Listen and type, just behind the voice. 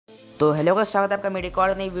तो हेलो का स्वागत है आपका मेरी एक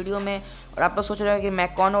और नई वीडियो में। और आप लोग सोच रहे हो कि मैं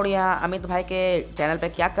कौन और यहाँ अमित भाई के चैनल पे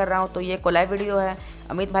क्या कर रहा हूँ। तो ये कोलैब वीडियो है।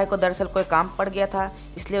 अमित भाई को दरअसल कोई काम पड़ गया था,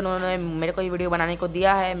 इसलिए उन्होंने मेरे को ये वीडियो बनाने को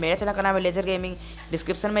दिया है। मेरे चैनल का नाम है लेजर गेमिंग,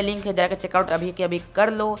 डिस्क्रिप्शन में लिंक है, जाकर चेकआउट अभी के अभी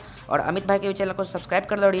कर लो। और अमित भाई के चैनल को सब्सक्राइब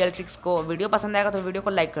कर लो। रियल ट्रिक्स को वीडियो पसंद आएगा तो वीडियो को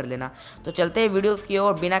लाइक कर देना। तो चलते हैं वीडियो की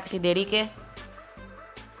ओर बिना किसी देरी के।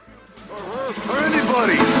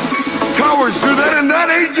 Cowards do that and that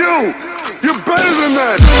ain't you! You're better than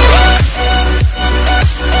that!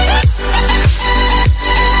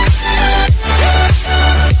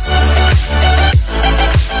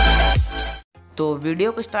 तो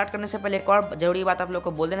वीडियो को स्टार्ट करने से पहले एक और ज़रूरी बात आप लोग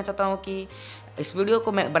को बोल देना चाहता हूँ कि इस वीडियो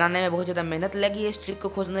को मैं बनाने में बहुत ज़्यादा मेहनत लगी है, इस ट्रिक को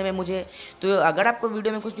खोजने में मुझे। तो अगर आपको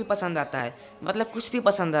वीडियो में कुछ भी पसंद आता है, मतलब कुछ भी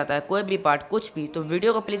पसंद आता है, कोई भी पार्ट कुछ भी, तो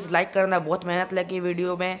वीडियो को प्लीज़ लाइक करना। बहुत मेहनत लगी है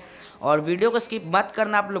वीडियो में। और वीडियो को स्किप मत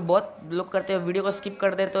करना। आप लोग बहुत लोग करते हो, वीडियो को स्किप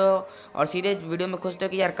कर देते हो और सीधे वीडियो में खोजते हो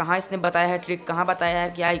कि यार कहाँ इसने बताया है ट्रिक, कहाँ बताया है,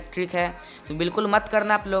 क्या ट्रिक है। तो बिल्कुल मत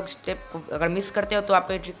करना आप लोग। स्टेप अगर मिस करते हो तो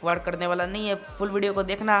आपका ट्रिक वर्क करने वाला नहीं है। फुल वीडियो को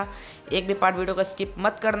देखना, एक भी पार्ट वीडियो को स्किप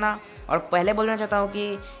मत करना। और पहले बोलना चाहता हूँ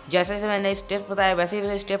कि जैसे जैसे मैंने स्टेप बताया वैसे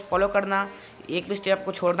ही स्टेप फॉलो करना, एक भी स्टेप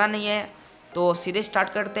को छोड़ना नहीं है। तो सीधे स्टार्ट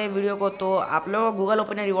करते हैं वीडियो को। तो आप लोगों को गूगल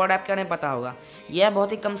ओपन रिवॉर्ड ऐप क्या नहीं पता होगा, यह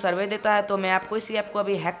बहुत ही कम सर्वे देता है। तो मैं आपको इसी ऐप को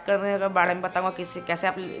अभी हैक करने के बारे में बताऊंगा कि कैसे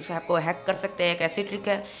आप इस ऐप को हैक कर सकते हैं। एक ऐसी ट्रिक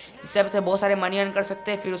है जिससे आपसे बहुत सारे मनी अर्न कर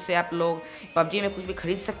सकते हैं, फिर उससे आप लोग PUBG में कुछ भी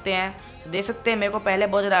खरीद सकते हैं। तो देख सकते हैं मेरे को पहले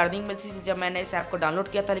बहुत ज़्यादा अर्निंग मिलती थी जब मैंने इस ऐप को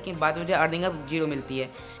डाउनलोड किया था, लेकिन बाद में मुझे अर्निंग अब 0 मिलती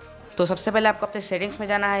है। तो सबसे पहले आपको अपने सेटिंग्स में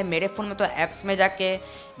जाना है। मेरे फ़ोन में तो ऐप्स में जाके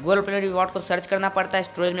गूगल ओपन रिवॉर्ड को सर्च करना पड़ता है,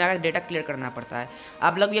 स्टोरेज में जाकर डेटा क्लियर करना पड़ता है।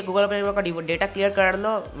 आप लोग ये गूगल ओपन रिवॉर्ड का डेटा क्लियर कर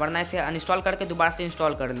लो, वरना इसे अनइंस्टॉल करके दोबारा से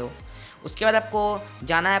इंस्टॉल कर लो। उसके बाद आपको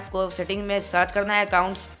जाना है, आपको सेटिंग में सर्च करना है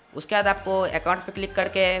अकाउंट्स। उसके बाद आपको अकाउंट पर क्लिक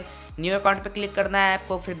करके न्यू अकाउंट पर क्लिक करना है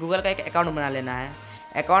आपको। फिर गूगल का एक अकाउंट बना लेना है।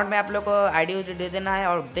 अकाउंट में आप लोग को ID दे देना है।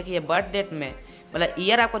 और देखिए बर्थ डेट में मतलब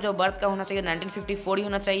ईयर आपको जो बर्थ का होना चाहिए 1954 ही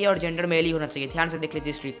होना चाहिए और जेंडर मेल ही होना चाहिए। ध्यान से देख लीजिए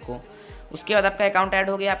इस ट्रिक को। उसके बाद आपका अकाउंट ऐड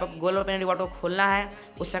हो गया। आपको गूगल ओपन रिवॉर्ड को खोलना है,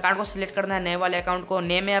 उस अकाउंट को सिलेक्ट करना है, नए वाले अकाउंट को।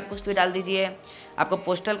 नेम में आप कुछ भी डाल दीजिए। आपको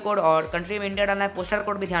पोस्टल कोड और कंट्री में इंडिया डालना है। पोस्टल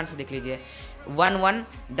कोड भी ध्यान से देख लीजिए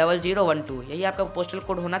 110012, यही आपका पोस्टल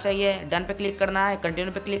कोड होना चाहिए। डन पे क्लिक करना है,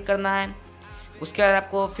 कंटिन्यू पे क्लिक करना है। उसके बाद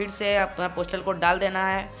आपको फिर से अपना पोस्टल कोड डाल देना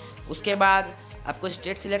है। उसके बाद आपको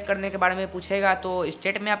स्टेट सिलेक्ट करने के बारे में पूछेगा, तो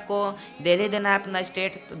स्टेट में आपको दिल्ली देना है अपना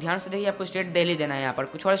स्टेट। तो ध्यान से देखिए आपको स्टेट दिल्ली देना है। यहाँ पर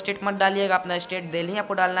कुछ और स्टेट मत डालिएगा, अपना स्टेट दिल्ली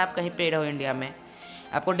आपको डालना है। आप कहीं पे रहो इंडिया में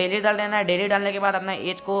आपको दिल्ली डाल देना है। दिल्ली डालने के बाद अपना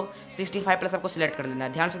एज को 65+ आपको सिलेक्ट कर लेना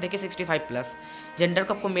है। ध्यान से देखिए 65+। जेंडर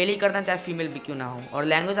को आपको मेल ही करना है, चाहे फीमेल भी क्यों ना हो। और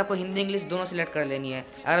लैंग्वेज आपको हिंदी इंग्लिश दोनों सिलेक्ट कर लेनी है।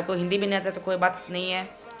 अगर आपको हिंदी भी नहीं आता तो कोई बात नहीं है।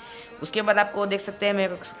 उसके बाद आपको देख सकते हैं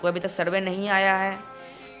मेरे को अभी तक सर्वे नहीं आया है।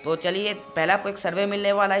 तो चलिए पहले आपको एक सर्वे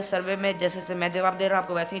मिलने वाला है। इस सर्वे में जैसे जैसे मैं जवाब दे रहा हूँ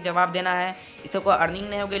आपको वैसे ही जवाब देना है। इससे कोई अर्निंग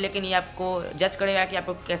नहीं होगी, लेकिन ये आपको जज करेगा कि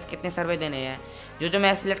आपको कितने सर्वे देने हैं। जो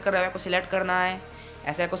मैं सिलेक्ट कर रहा हूँ आपको सिलेक्ट करना है।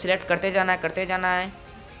 ऐसे आपको सिलेक्ट करते जाना है।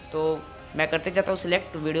 तो मैं करते जाता हूँ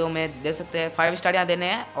सिलेक्ट। वीडियो में देख सकते हैं 5 स्टार यहाँ देने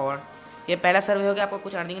हैं। और ये पहला सर्वे हो गया, आपको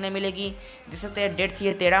कुछ अर्निंग नहीं मिलेगी। देख सकते हैं डेट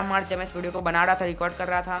थी 13 मार्च जब मैं इस वीडियो को बना रहा था, रिकॉर्ड कर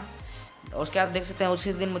रहा था। उसके बाद देख सकते हैं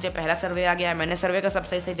उसी दिन मुझे पहला सर्वे आ गया। मैंने सर्वे का सब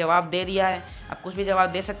सही से जवाब दे दिया है। आप कुछ भी जवाब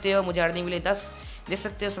दे सकते हो। मुझे अर्निंग मिली 10। देख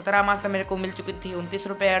सकते हो 17 मार्च तक मेरे को मिल चुकी थी 29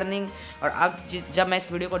 रुपये अर्निंग। और अब जब मैं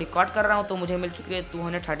इस वीडियो को रिकॉर्ड कर रहा हूँ तो मुझे मिल चुकी है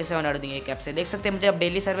 237 अर्निंग एक ऐप से। देख सकते हैं मुझे अब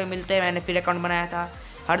डेली सर्वे मिलते हैं। मैंने फिर अकाउंट बनाया था,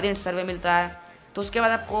 हर दिन सर्वे मिलता है। तो उसके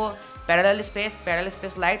बाद आपको parallel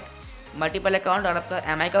space light, multiple account और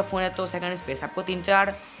आपका MI का फ़ोन है तो सेकंड स्पेस, आपको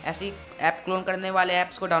 3-4 ऐसी ऐप क्लोन करने वाले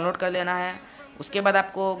ऐप्स को डाउनलोड कर लेना है। उसके बाद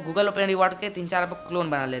आपको गूगल ओपन रिवॉर्ड के 3-4 आपको क्लोन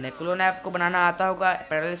बना लेने हैं। क्लोन ऐप को बनाना आता होगा,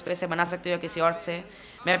 पैरेलल स्पेस से बना सकते हो किसी और से।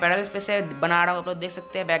 मैं पैरेलल स्पेस से बना रहा हूँ, आप लोग देख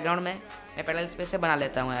सकते हैं बैकग्राउंड में। मैं पैरेलल स्पेस से बना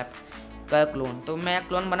लेता हूँ ऐप का क्लोन। तो मैं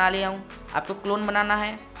क्लोन बना लिया हूँ। आपको क्लोन बनाना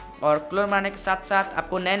है और क्लोन बनाने के साथ साथ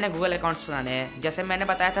आपको नए नए गूगल अकाउंट्स बनाने हैं। जैसे मैंने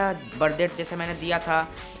बताया था बर्थ डेट जैसे मैंने दिया था,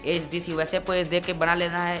 एज दी थी, वैसे आपको एज दे के बना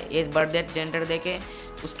लेना है। एज, बर्थ डेट, जेंडर दे के।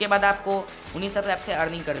 उसके बाद आपको उन्हीं सब ऐप से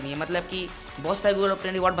अर्निंग करनी है। मतलब कि बहुत सारे गूगल ओपन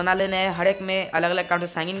रिवॉर्ड बना लेने हैं। हर एक में अलग अलग अकाउंट से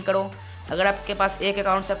साइन इन करो। अगर आपके पास एक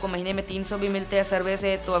अकाउंट से आपको महीने में 300 भी मिलते हैं सर्वे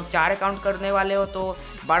से, तो अब 4 अकाउंट करने वाले हो तो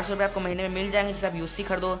 1200 रुपये आपको महीने में मिल जाएंगे। जैसे आप UC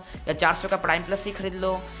खरीदो या 400 का प्राइम प्लस ही खरीद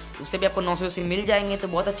लो, उससे भी आपको 900 UC मिल जाएंगे। तो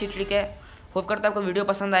बहुत अच्छी ट्रिक है। होप करता है आपको वीडियो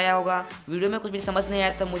पसंद आया होगा। वीडियो में कुछ भी समझ नहीं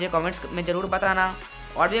आया तो मुझे कमेंट्स में ज़रूर बताना।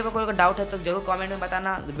 और भी अगर कोई डाउट है तो ज़रूर कमेंट में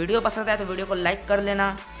बताना। वीडियो पसंद आया तो वीडियो को लाइक कर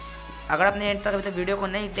लेना। अगर आपने एंड तक अभी तक वीडियो को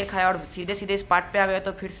नहीं देखा है और सीधे इस पार्ट पे आ गए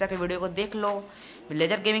तो फिर से आके वीडियो को देख लो।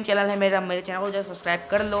 लेजर गेमिंग चैनल है मेरे चैनल को जाकर सब्सक्राइब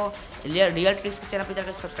कर लो। रियल ट्रिक्स के चैनल पर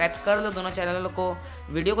जाकर सब्सक्राइब कर लो। दोनों चैनलों को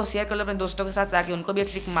वीडियो को शेयर कर लो अपने दोस्तों के साथ ताकि उनको भी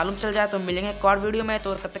ट्रिक मालूम चल जाए। तो मिलेंगे एक और वीडियो में,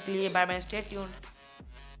 तो तब तक के लिए बाय बाय, स्टे ट्यून्ड।